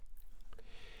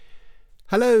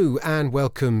Hello and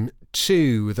welcome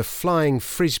to the Flying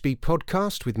Frisbee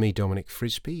podcast with me, Dominic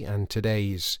Frisby, and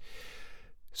today's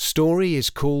story is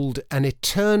called An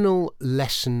Eternal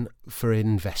Lesson for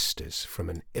Investors from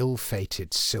an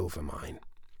Ill-Fated Silver Mine.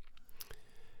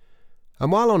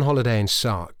 And while on holiday in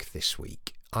Sark this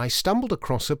week, I stumbled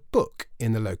across a book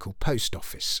in the local post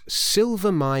office,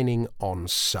 Silver Mining on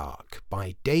Sark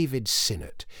by David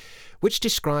Sinnott, which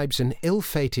describes an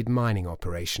ill-fated mining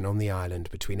operation on the island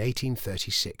between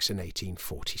 1836 and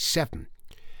 1847.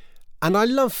 And I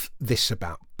love this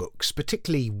about books,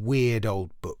 particularly weird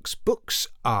old books. Books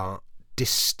are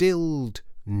distilled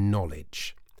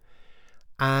knowledge.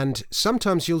 And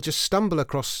sometimes you'll just stumble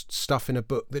across stuff in a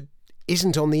book that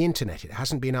isn't on the internet. It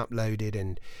hasn't been uploaded,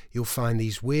 and you'll find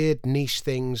these weird niche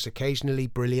things, occasionally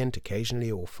brilliant,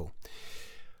 occasionally awful.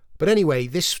 But anyway,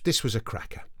 this was a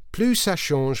cracker. Plus ça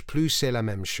change, plus c'est la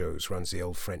même chose, runs the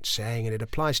old French saying, and it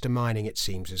applies to mining, it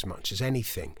seems, as much as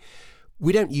anything.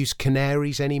 We don't use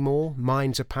canaries anymore.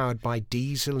 Mines are powered by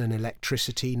diesel and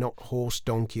electricity, not horse,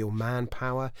 donkey or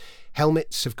manpower.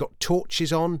 Helmets have got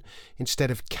torches on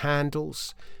instead of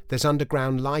candles. There's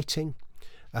underground lighting.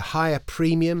 A higher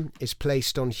premium is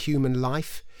placed on human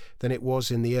life than it was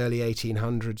in the early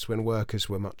 1800s when workers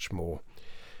were much more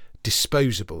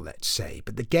disposable, let's say.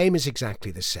 But the game is exactly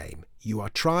the same. You are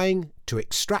trying to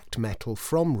extract metal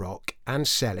from rock and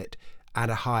sell it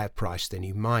at a higher price than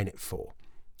you mine it for.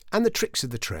 And the tricks of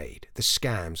the trade, the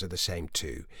scams, are the same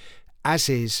too, as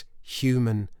is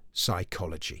human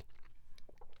psychology.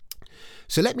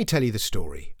 So let me tell you the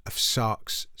story of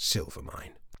Sark's silver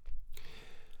mine.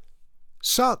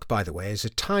 Sark, by the way, is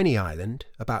a tiny island,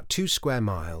 about 2 square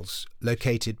miles,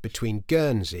 located between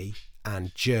Guernsey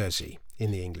and Jersey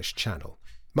in the English Channel,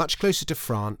 much closer to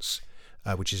France,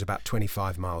 which is about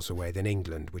 25 miles away, than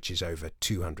England, which is over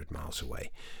 200 miles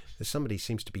away. There's somebody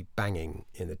seems to be banging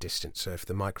in the distance, so if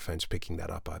the microphone's picking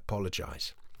that up, I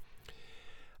apologise.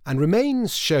 And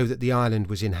remains show that the island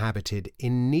was inhabited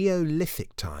in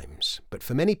Neolithic times, but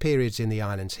for many periods in the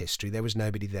island's history there was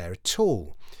nobody there at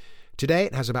all. Today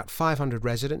it has about 500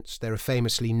 residents. There are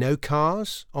famously no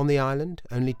cars on the island,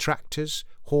 only tractors,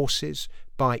 horses,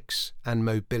 bikes and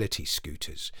mobility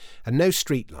scooters, and no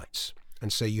streetlights,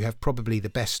 and so you have probably the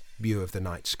best view of the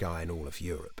night sky in all of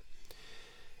Europe.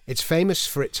 It's famous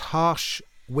for its harsh,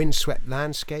 windswept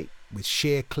landscape with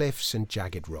sheer cliffs and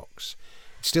jagged rocks.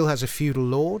 It still has a feudal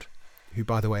lord, who,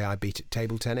 by the way, I beat at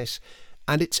table tennis,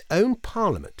 and its own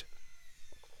parliament.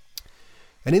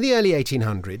 And in the early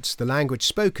 1800s, the language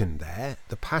spoken there,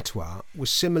 the patois,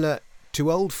 was similar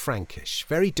to Old Frankish,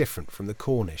 very different from the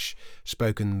Cornish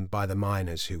spoken by the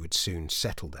miners who would soon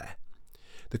settle there.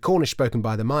 The Cornish spoken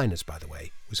by the miners, by the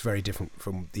way, was very different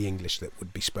from the English that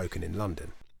would be spoken in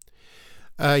London.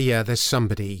 There's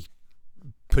somebody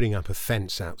putting up a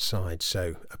fence outside,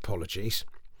 so apologies.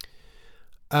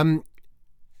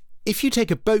 If you take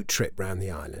a boat trip round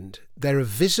the island, there are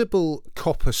visible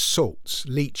copper salts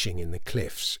leaching in the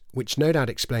cliffs, which no doubt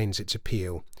explains its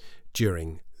appeal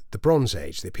during the Bronze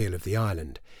Age, the appeal of the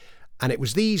island. And it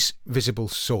was these visible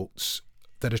salts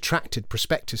that attracted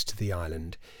prospectors to the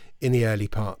island in the early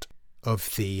part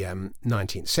of the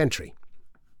 19th century.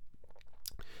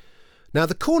 Now,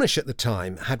 the Cornish at the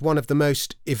time had one of the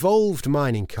most evolved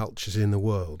mining cultures in the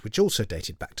world, which also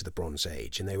dated back to the Bronze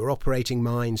Age, and they were operating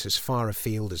mines as far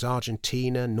afield as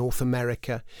Argentina, North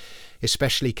America,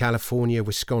 especially California,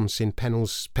 Wisconsin,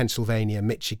 Pennsylvania,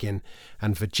 Michigan,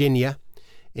 and Virginia.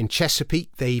 In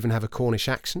Chesapeake, they even have a Cornish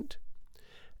accent.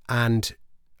 And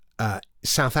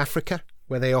South Africa,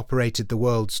 where they operated the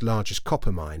world's largest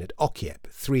copper mine at Okiep,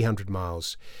 300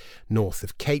 miles north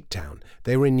of Cape Town.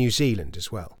 They were in New Zealand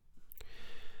as well.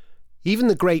 Even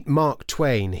the great Mark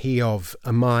Twain, he of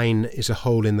 "A mine is a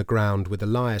hole in the ground with a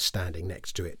liar standing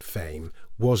next to it" fame,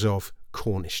 was of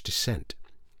Cornish descent.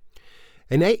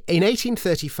 In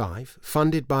 1835,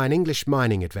 funded by an English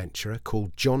mining adventurer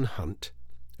called John Hunt,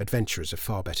 adventurer is a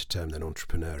far better term than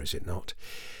entrepreneur, is it not?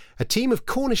 A team of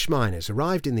Cornish miners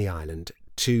arrived in the island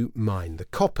to mine the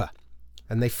copper,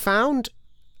 and they found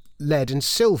lead and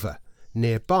silver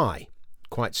nearby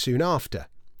quite soon after,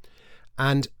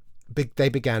 and they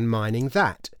began mining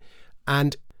that.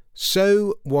 And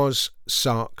so was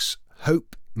Sark's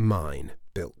Hope Mine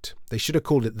built. They should have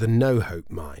called it the No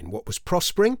Hope Mine. What was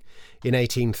prospering in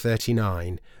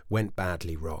 1839 went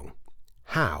badly wrong.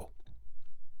 How?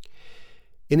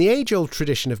 In the age-old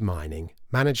tradition of mining,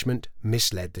 management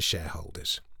misled the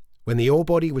shareholders. When the ore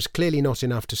body was clearly not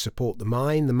enough to support the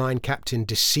mine captain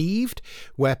deceived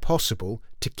where possible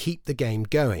to keep the game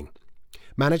going.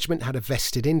 Management had a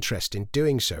vested interest in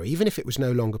doing so, even if it was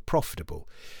no longer profitable.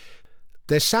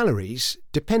 Their salaries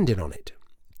depended on it.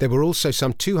 There were also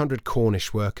some 200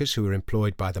 Cornish workers who were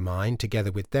employed by the mine,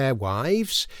 together with their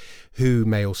wives, who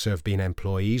may also have been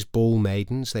employees, ball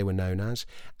maidens they were known as,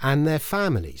 and their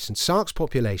families. And Sark's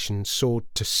population soared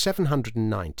to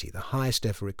 790, the highest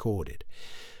ever recorded.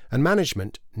 And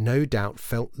management no doubt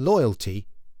felt loyalty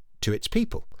to its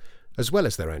people, as well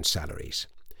as their own salaries.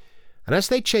 And as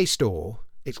they chased ore,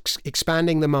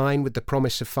 expanding the mine with the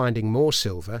promise of finding more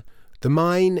silver, the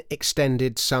mine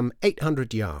extended some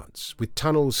 800 yards, with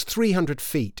tunnels 300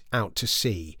 feet out to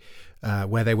sea,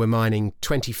 where they were mining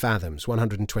 20 fathoms,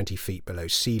 120 feet below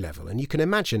sea level. And you can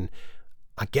imagine,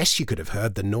 I guess you could have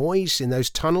heard the noise in those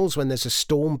tunnels when there's a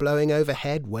storm blowing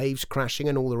overhead, waves crashing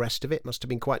and all the rest of it. Must have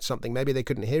been quite something. Maybe they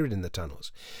couldn't hear it in the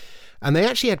tunnels. And they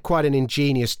actually had quite an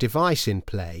ingenious device in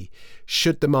play,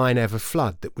 should the mine ever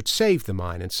flood, that would save the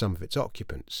mine and some of its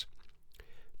occupants.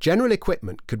 General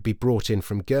equipment could be brought in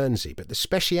from Guernsey, but the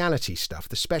speciality stuff,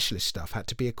 the specialist stuff, had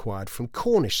to be acquired from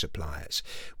Cornish suppliers,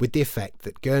 with the effect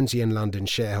that Guernsey and London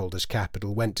shareholders'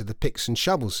 capital went to the picks and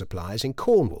shovel suppliers in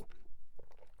Cornwall.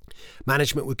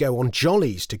 Management would go on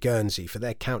jollies to Guernsey for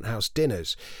their count house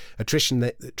dinners, a tradition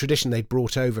they'd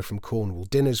brought over from Cornwall,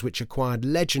 dinners which acquired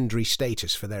legendary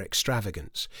status for their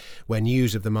extravagance, where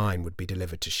news of the mine would be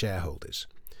delivered to shareholders.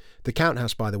 The count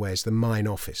house, by the way, is the mine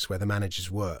office where the managers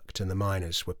worked and the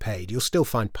miners were paid. You'll still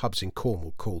find pubs in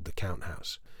Cornwall called the count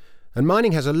house. And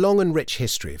mining has a long and rich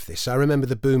history of this. I remember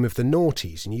the boom of the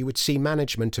noughties, and you would see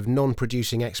management of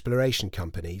non-producing exploration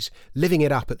companies living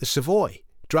it up at the Savoy,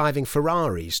 driving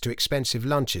Ferraris to expensive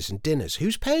lunches and dinners.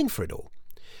 Who's paying for it all?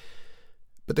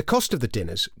 But the cost of the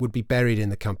dinners would be buried in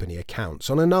the company accounts.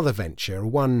 On another venture,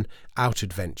 one out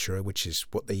adventurer, which is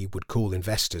what they would call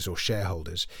investors or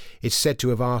shareholders, is said to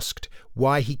have asked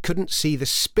why he couldn't see the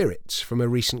spirits from a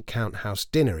recent count house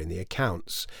dinner in the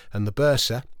accounts, and the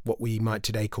bursar, what we might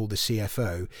today call the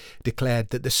CFO,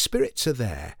 declared that the spirits are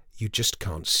there, you just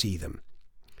can't see them.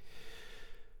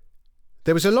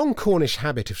 There was a long Cornish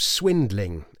habit of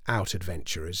swindling out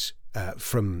adventurers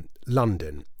from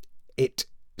London. It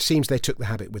seems they took the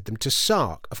habit with them to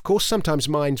Sark. Of course, sometimes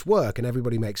mines work and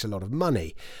everybody makes a lot of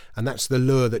money, and that's the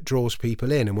lure that draws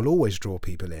people in and will always draw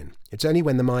people in. It's only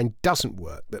when the mine doesn't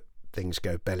work that things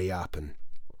go belly up and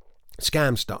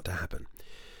scams start to happen.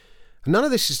 And none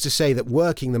of this is to say that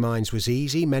working the mines was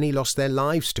easy. Many lost their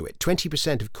lives to it.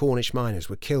 20% of Cornish miners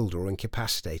were killed or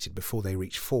incapacitated before they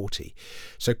reached 40.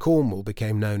 So Cornwall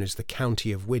became known as the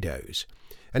County of Widows.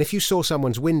 And if you saw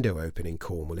someone's window open in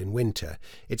Cornwall in winter,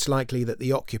 it's likely that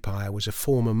the occupier was a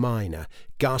former miner,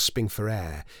 gasping for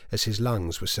air as his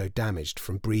lungs were so damaged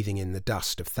from breathing in the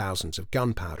dust of thousands of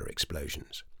gunpowder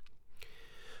explosions.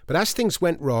 But as things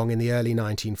went wrong in the early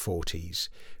 1940s,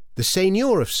 the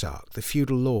seigneur of Sark, the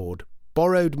feudal lord,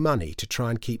 borrowed money to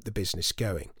try and keep the business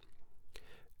going,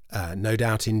 no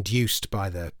doubt induced by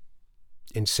the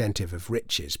incentive of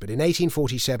riches. But in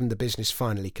 1847 the business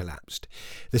finally collapsed.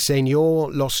 The seigneur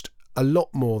lost a lot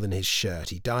more than his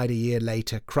shirt. He died a year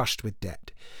later, crushed with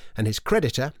debt, and his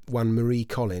creditor, one Marie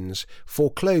Collins,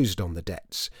 foreclosed on the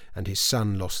debts, and his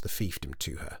son lost the fiefdom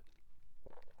to her.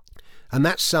 And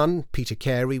that son, Peter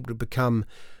Carey, would become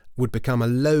a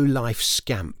low-life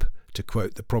scamp, to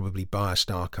quote the probably biased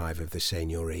archive of the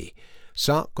seigneurie.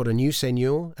 Sark got a new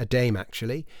seigneur, a dame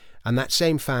actually, and that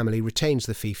same family retains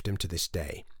the fiefdom to this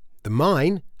day. The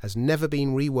mine has never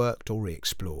been reworked or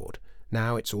re-explored.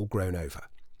 Now it's all grown over.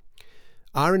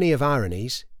 Irony of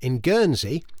ironies, in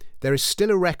Guernsey there is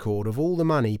still a record of all the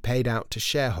money paid out to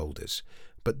shareholders,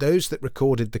 but those that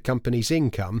recorded the company's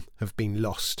income have been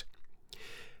lost.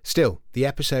 Still, the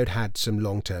episode had some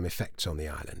long-term effects on the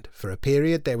island. For a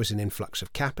period there was an influx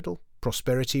of capital,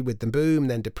 prosperity with the boom,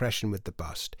 then depression with the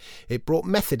bust. It brought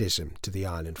Methodism to the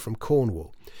island from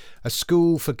Cornwall, a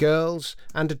school for girls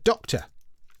and a doctor.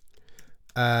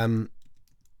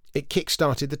 It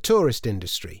kick-started the tourist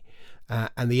industry,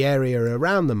 and the area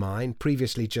around the mine,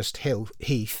 previously just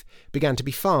heath, began to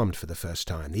be farmed for the first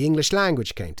time. The English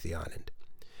language came to the island.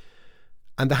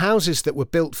 And the houses that were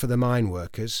built for the mine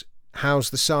workers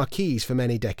housed the Sarkese for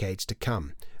many decades to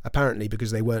come, apparently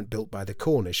because they weren't built by the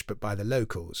Cornish but by the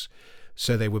locals,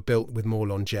 so they were built with more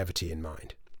longevity in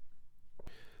mind.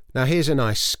 Now here's a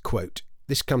nice quote.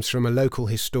 This comes from a local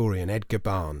historian, Edgar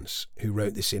Barnes, who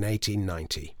wrote this in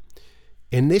 1890.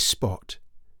 "In this spot,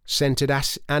 centred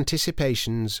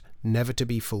anticipations never to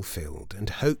be fulfilled, and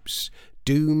hopes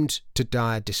doomed to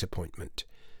dire disappointment.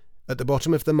 At the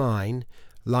bottom of the mine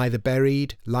lie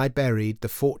buried the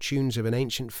fortunes of an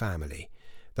ancient family,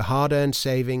 the hard-earned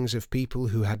savings of people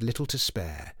who had little to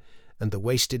spare, and the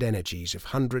wasted energies of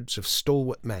hundreds of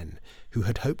stalwart men who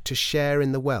had hoped to share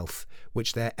in the wealth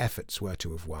which their efforts were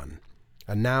to have won.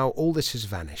 and now all this has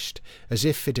vanished, as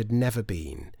if it had never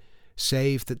been,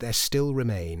 save that there still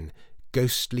remain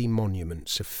ghostly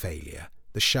monuments of failure,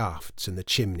 the shafts and the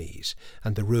chimneys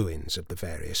and the ruins of the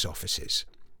various offices.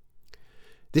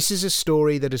 This is a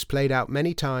story that has played out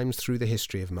many times through the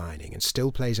history of mining and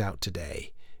still plays out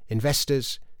today.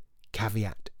 Investors,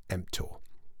 caveat emptor.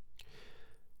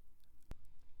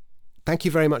 Thank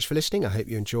you very much for listening. I hope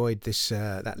you enjoyed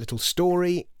that little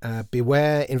story.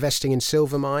 Beware investing in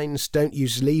silver mines. Don't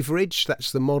use leverage.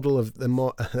 That's the model of the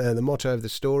motto of the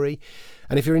story.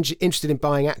 And if you're interested in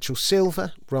buying actual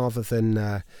silver rather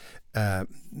than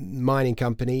mining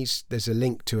companies, there's a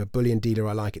link to a bullion dealer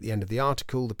I like at the end of the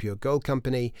article, the Pure Gold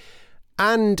Company.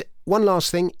 And one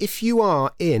last thing, if you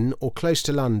are in or close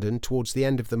to London towards the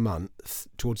end of the month,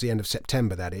 towards the end of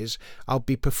September that is, I'll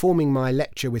be performing my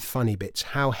lecture with Funny Bits,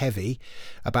 How Heavy,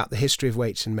 about the history of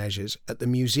weights and measures at the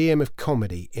Museum of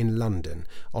Comedy in London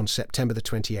on September the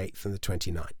 28th and the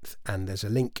 29th. And there's a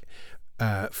link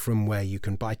from where you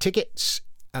can buy tickets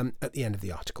at the end of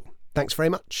the article. Thanks very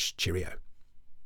much. Cheerio.